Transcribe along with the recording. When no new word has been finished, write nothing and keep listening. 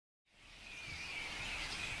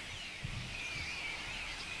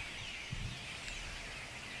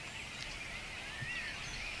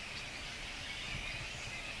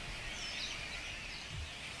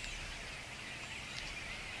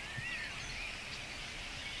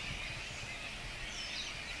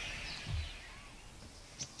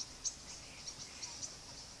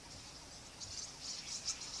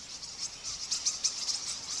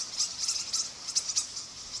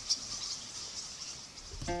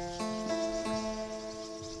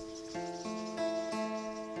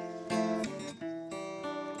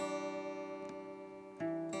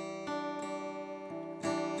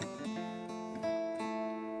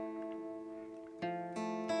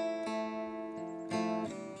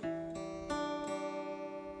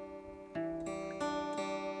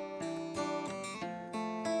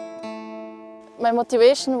My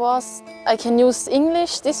motivation was I can use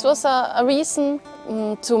English. This was a reason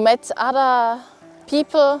to meet other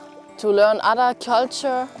people, to learn other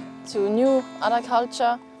culture, to know other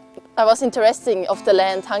culture. I was interested of the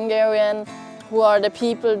land, Hungarian, who are the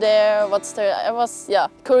people there, I was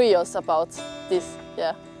curious about this.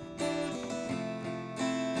 Yeah.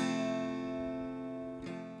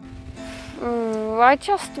 I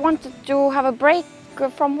just wanted to have a break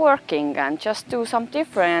from working and just do some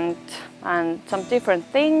different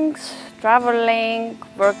things, traveling,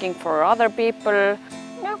 working for other people.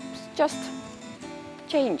 Yeah, just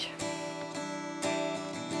change.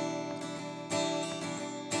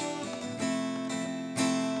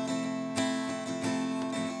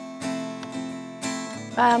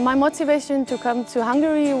 My motivation to come to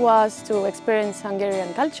Hungary was to experience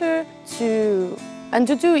Hungarian culture, to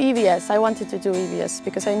do EVS. I wanted to do EVS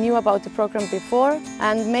because I knew about the program before,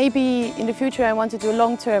 and maybe in the future I want to do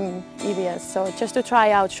long-term EVS. So just to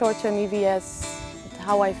try out short-term EVS,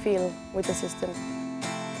 how I feel with the system.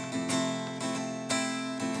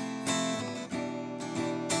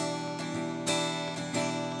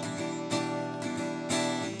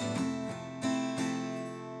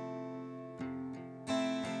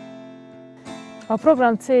 A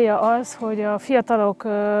program célja az, hogy a fiatalok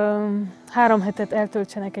 3 hetet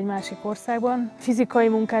eltöltsenek egy másik országban, fizikai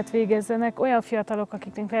munkát végezzenek, olyan fiatalok,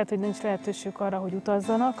 akiknek lehet, hogy nincs lehetőségük arra, hogy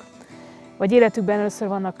utazzanak, vagy életükben először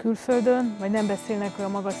vannak külföldön, vagy nem beszélnek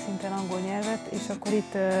olyan magas szinten angol nyelvet, és akkor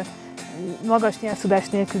itt magas nyelvtudás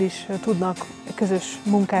nélkül is tudnak közös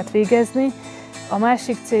munkát végezni. A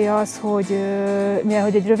másik célja az, hogy mivel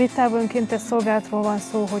hogy egy rövid távú önkéntes szolgálatról van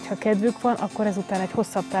szó, hogyha kedvük van, akkor ezután egy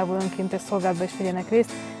hosszabb távú önkéntes szolgálatban is vegyenek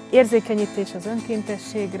részt. Érzékenyítés az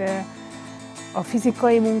önkéntességre, a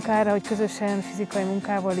fizikai munkára, hogy közösen fizikai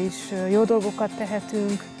munkával is jó dolgokat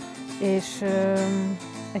tehetünk, és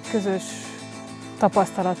egy közös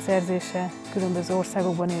tapasztalatszerzése különböző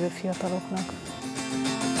országokban élő fiataloknak.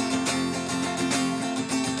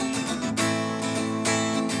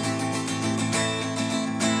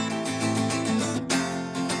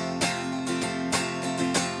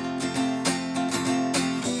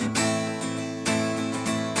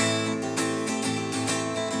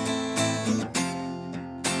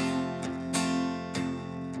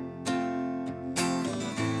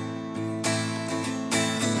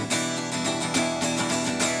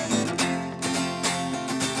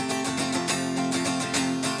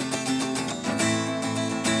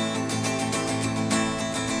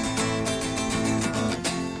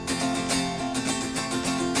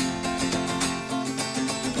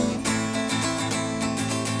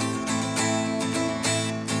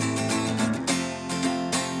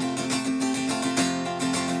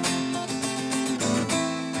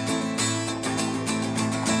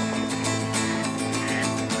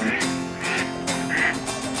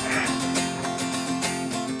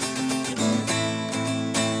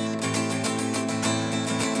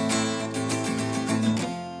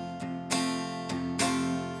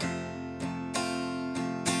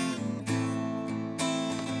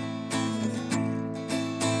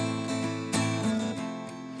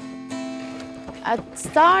 At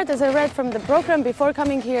start, as I read from the program before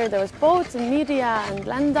coming here, there was boats and media and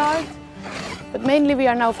land art. But mainly we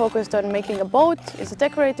are now focused on making a boat. It's a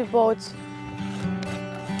decorative boat.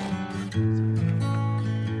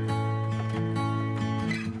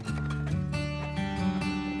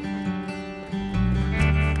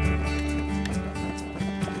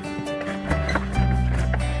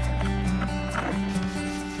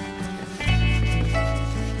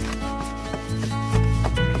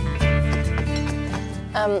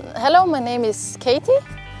 Hello, my name is Katie.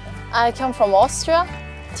 I come from Austria,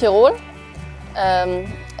 Tyrol,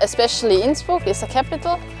 especially Innsbruck is the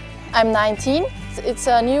capital. I'm 19. It's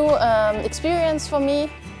a new experience for me.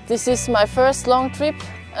 This is my first long trip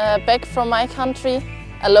back from my country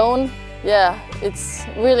alone. Yeah, it's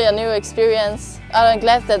really a new experience. I'm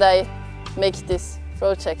glad that I make this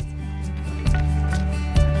project.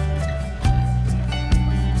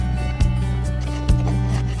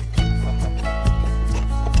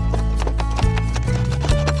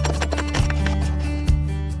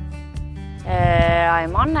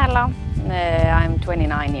 I'm Annela, I'm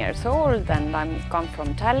 29 years old and I come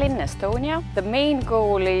from Tallinn, Estonia. The main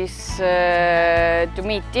goal is to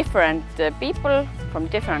meet different people from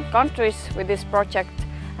different countries with this project,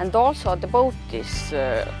 and also the boat is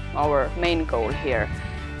our main goal here.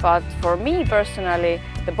 But for me personally,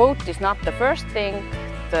 the boat is not the first thing.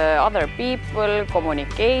 The other people,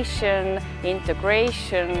 communication,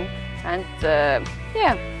 integration, and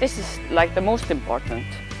yeah, this is like the most important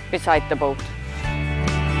beside the boat.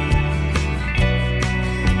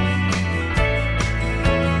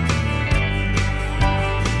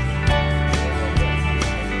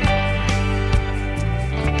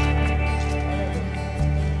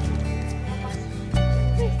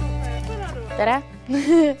 Tere!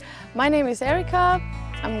 My name is Erika.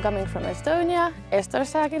 I'm coming from Estonia,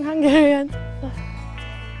 Eszterország in Hungarian.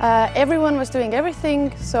 Everyone was doing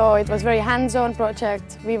everything, so it was a very hands-on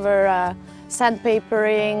project. We were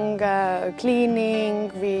sandpapering,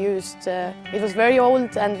 cleaning. We used, it was very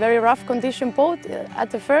old and very rough condition boat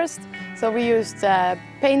at the first, so we used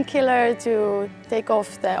painkiller to take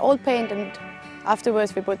off the old paint, and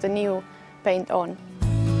afterwards we put the new paint on.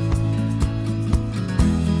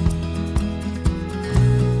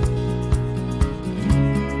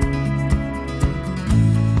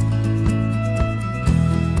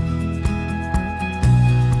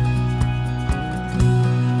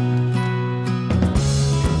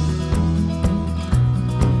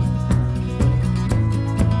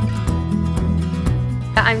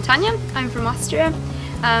 I'm Tanya, I'm from Austria.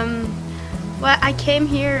 Well, I came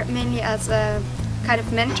here mainly as a kind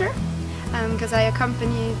of mentor because I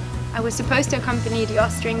was supposed to accompany the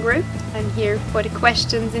Austrian group. I'm here for the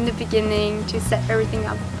questions in the beginning to set everything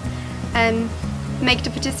up and make the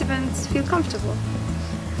participants feel comfortable.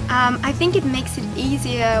 I think it makes it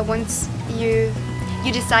easier once you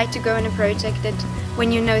decide to go on a project, that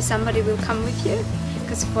when you know somebody will come with you,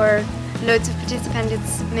 because for loads of participants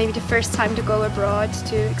it's maybe the first time to go abroad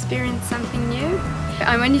to experience something new.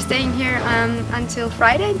 I'm only staying here until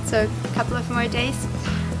Friday, so a couple of more days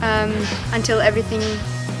until everything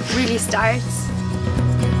really starts.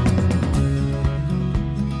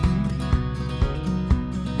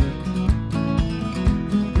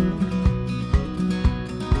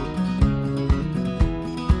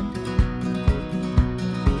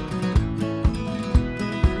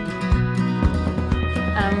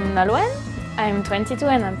 I'm Nolwenn, I'm 22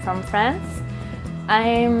 and I'm from France.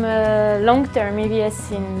 I'm a long-term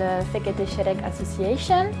EVS in the Fekete Sereg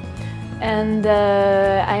Association, and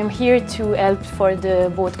I'm here to help for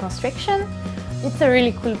the boat construction. It's a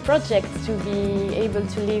really cool project to be able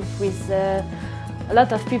to live with a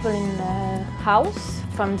lot of people in a house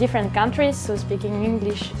from different countries, so speaking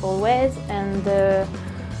English always. And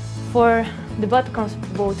for the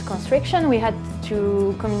boat construction we had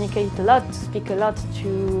to communicate a lot, speak a lot,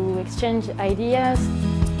 to exchange ideas.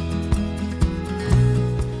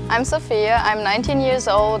 I'm Sophia, I'm 19 years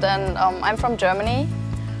old and I'm from Germany.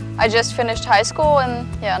 I just finished high school and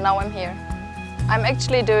yeah, now I'm here. I'm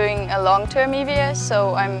actually doing a long-term EVS,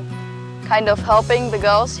 so I'm kind of helping the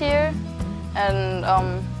girls here and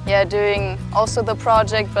yeah, doing also the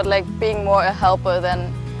project, but like being more a helper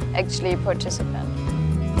than actually a participant.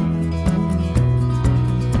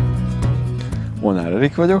 Molnár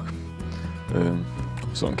Erik vagyok,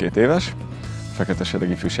 22 éves, Fekete Sereg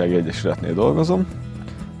Ifjúsági Egyesületnél dolgozom.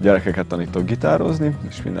 Gyerekeket tanítok gitározni,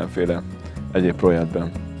 és mindenféle egyéb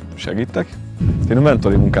projektben segítek. Én a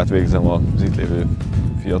mentori munkát végzem az itt lévő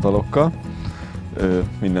fiatalokkal.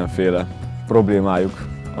 Mindenféle problémájuk,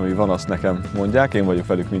 ami van, azt nekem mondják, én vagyok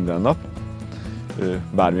velük minden nap.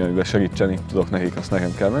 Bármi, amiben segíteni tudok nekik, azt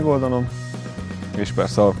nekem kell megoldanom. És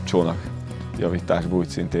persze a csónak javításból úgy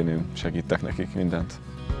szintén én segítek nekik mindent.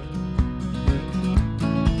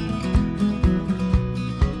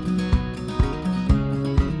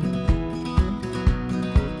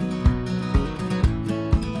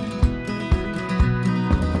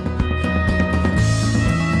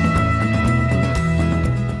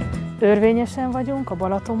 Örvényesen vagyunk, a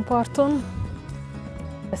Balatonparton.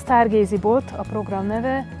 Star Gazy Boat a program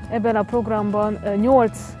neve. Ebben a programban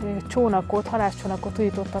 8 csónakot, halászcsónakot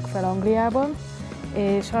újítottak fel Angliában,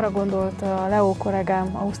 és arra gondolt a Leo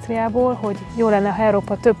kollégám Ausztriából, hogy jó lenne, ha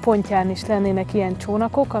Európa több pontján is lennének ilyen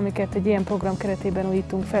csónakok, amiket egy ilyen program keretében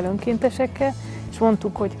újítunk fel önkéntesekkel, és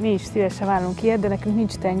mondtuk, hogy mi is szívesen vállalunk ilyet, de nekünk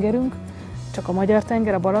nincs tengerünk, csak a magyar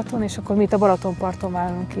tenger, a Balaton, és akkor mi itt a Balatonparton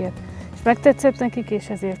vállalunk ilyet. És megtetszett nekik, és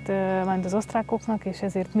ezért ment az osztrákoknak, és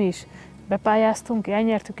ezért mi is bepályáztunk,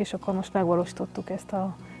 elnyertük, és akkor most megvalósítottuk ezt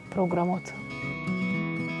a programot.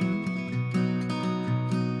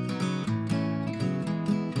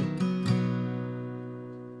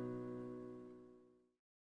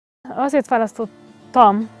 Azért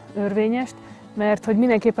választottam Örvényest, mert hogy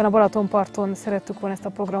mindenképpen a Balatonparton szerettük volna ezt a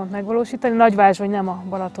programot megvalósítani. Nagyvázsony nem a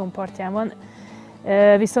Balaton partján van,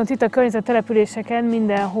 viszont itt a környező településeken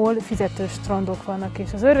mindenhol fizetős strandok vannak,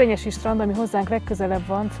 és az örvényesi strand, ami hozzánk legközelebb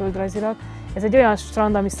van földrajzilag, ez egy olyan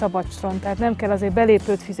strand, ami szabad strand, tehát nem kell azért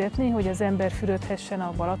belépőt fizetni, hogy az ember fürödhessen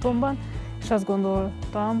a Balatonban, és azt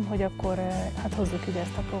gondoltam, hogy akkor hát hozzuk ide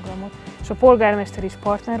ezt a programot. És a polgármester is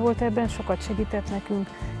partner volt ebben, sokat segített nekünk,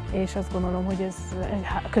 és azt gondolom, hogy ez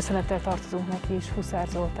köszönettel tartozunk neki is, Huszár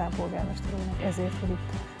Zoltán polgármester úrnak ezért, hogy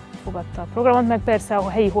itt fogadta a programot, meg persze a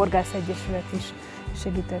helyi horgász egyesület is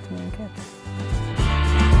segített minket.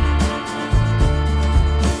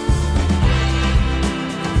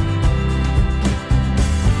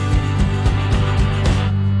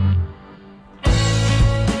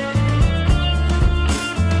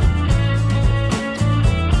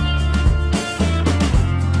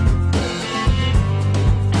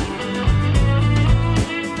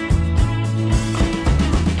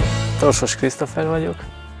 Sorsos Krisztófer vagyok.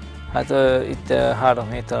 Hát itt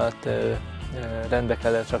 3 hét alatt rendbe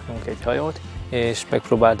kellett raknunk egy hajót, és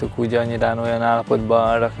megpróbáltuk úgy annyira olyan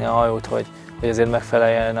állapotban rakni a hajót, hogy azért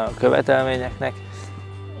megfeleljen a követelményeknek.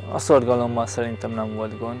 A szorgalommal szerintem nem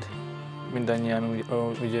volt gond. Mindannyian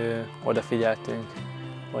úgy odafigyeltünk,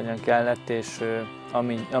 hogyan kellett, és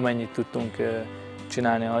amennyit tudtunk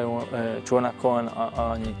csinálni a csónakon,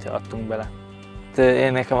 annyit adtunk bele.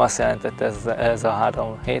 Én nekem azt jelentett ez a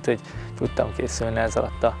 3 hét, hogy tudtam készülni ez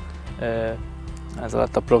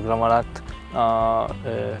alatt a program alatt a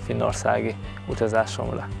finnországi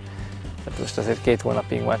utazásomra. Tehát most azért 2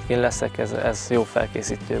 hónapig majd kint leszek, ez jó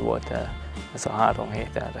felkészítő volt ez a 3 hét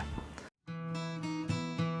erre.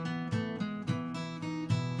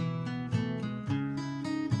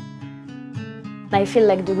 I feel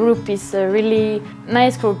like the group is a really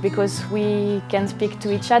nice group because we can speak to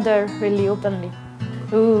each other really openly.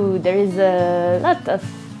 Ooh, there is a lot of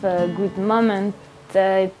good moments.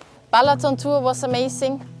 Balaton tour was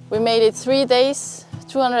amazing. We made it 3 days,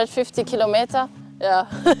 250 kilometers. Yeah,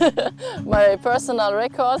 my personal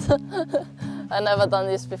record. I never done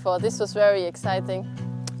this before. This was very exciting.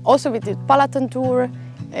 Also we did Balaton tour.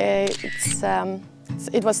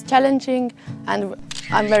 It was challenging and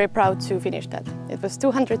I'm very proud to finish that. It was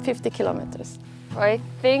 250 kilometers. I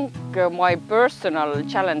think my personal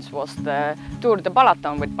challenge was the Tour de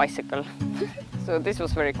Balaton with bicycle. So this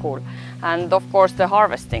was very cool. And of course the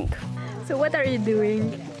harvesting. So what are you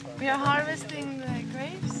doing? We are harvesting the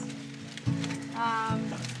grapes.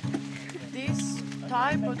 This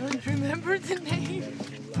type, I don't remember the name.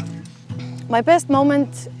 My best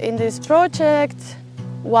moment in this project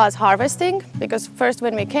was harvesting, because first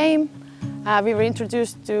when we came, we were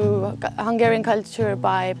introduced to Hungarian culture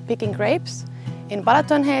by picking grapes in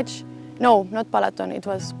Balaton hedge. No, not Balaton, it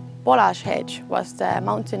was Balázs hedge was the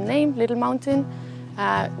mountain name, little mountain.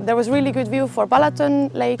 There was really good view for Balaton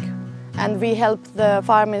lake, and we helped the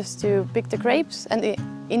farmers to pick the grapes. And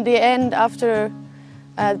in the end, after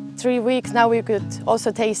 3 weeks, now we could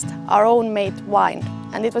also taste our own made wine.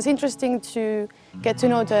 And it was interesting to get to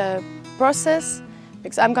know the process,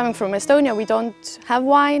 because I'm coming from Estonia, we don't have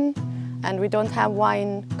wine and we don't have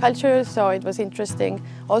wine culture, so it was interesting.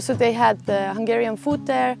 Also they had the Hungarian food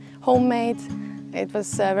there, homemade. It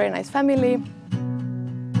was a very nice family.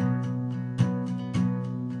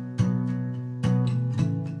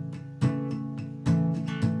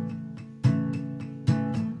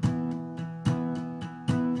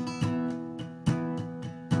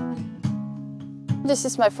 This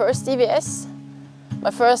is my first EVS,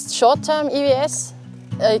 my first short-term EVS.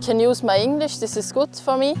 I can use my English, this is good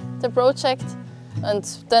for me, the project. And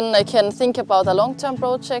then I can think about a long-term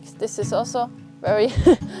project. This is also very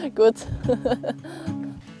good.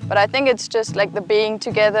 But I think it's just like the being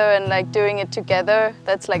together and like doing it together.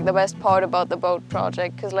 That's like the best part about the boat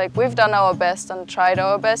project, because like we've done our best and tried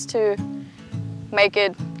our best to make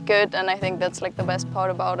it good, and I think that's like the best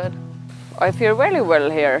part about it. I feel really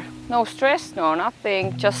well here. No stress, no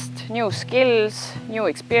nothing, just new skills, new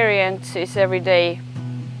experiences every day.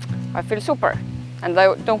 I feel super and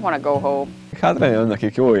I don't want to go home. Hát remélem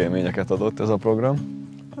nekik jó élményeket adott ez a program.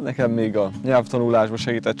 Nekem még a nyelvtanulásban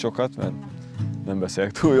segített sokat, mert nem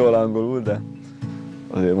beszélek túl jól angolul, de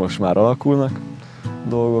azért most már alakulnak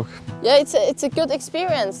dolgok. Yeah, it's a good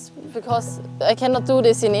experience because I cannot do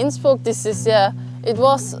this in Innsbruck. This is it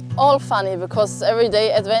was all funny because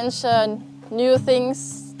everyday adventure, new things.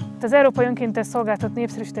 Az Európai Önkéntes Szolgálatot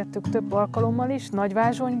népszerűsítettük több alkalommal is,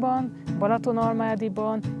 Nagyvázsonyban,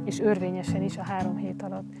 Balatonalmádiban és Örvényesen is a 3 hét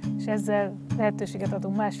alatt. És ezzel lehetőséget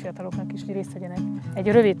adunk más fiataloknak is, hogy részt vegyenek egy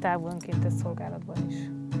rövid távú önkéntes szolgálatban is.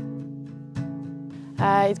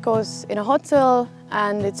 It goes in a hotel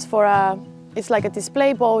and it's like a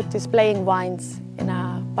display boat displaying wines in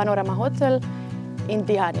a panorama hotel in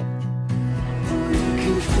Tihany.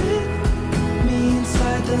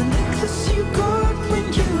 Inside the necklace you got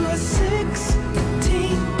when you were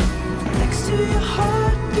 16, next to your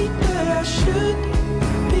heartbeat where I should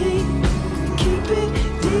be. Keep it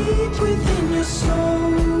deep within your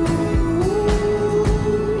soul.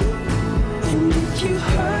 And if you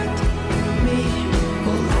hurt me,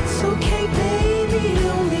 well that's okay baby,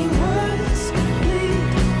 only words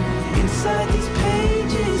bleed inside these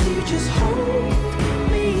pages, you just hold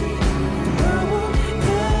me. I won't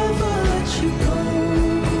ever let you go.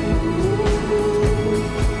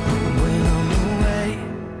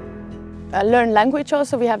 Learn language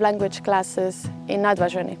also. We have language classes in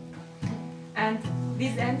Nagyvázsony. And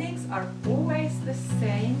these endings are always the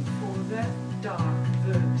same for the dark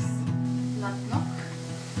verbs. Latnok,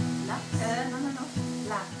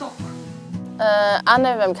 látok.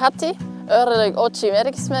 Anne vem Kati, Örülök, ocsi,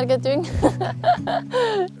 merkismergetünk.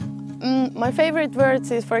 My favorite words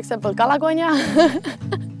is, for example, kalagonya.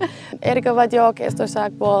 Erika vagyok,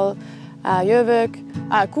 Észtországból jövök,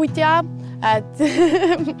 kutya,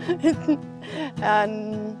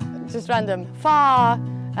 just random, fa,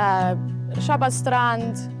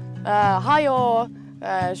 sabadstrand, hajó,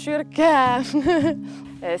 sürke.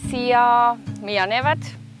 Szia, mi a neved?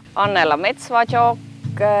 Annella Metsz vagyok,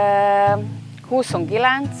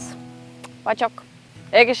 29 vagyok,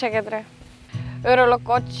 egészségedre. Örülök,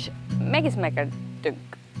 hogy megismerkedtünk.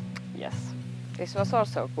 Yes, this was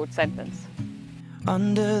also a good sentence.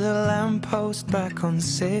 Under the lamppost back on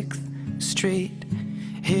 6th Street,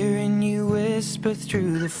 hearing you whisper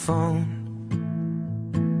through the phone.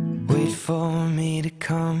 Wait for me to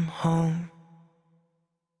come home.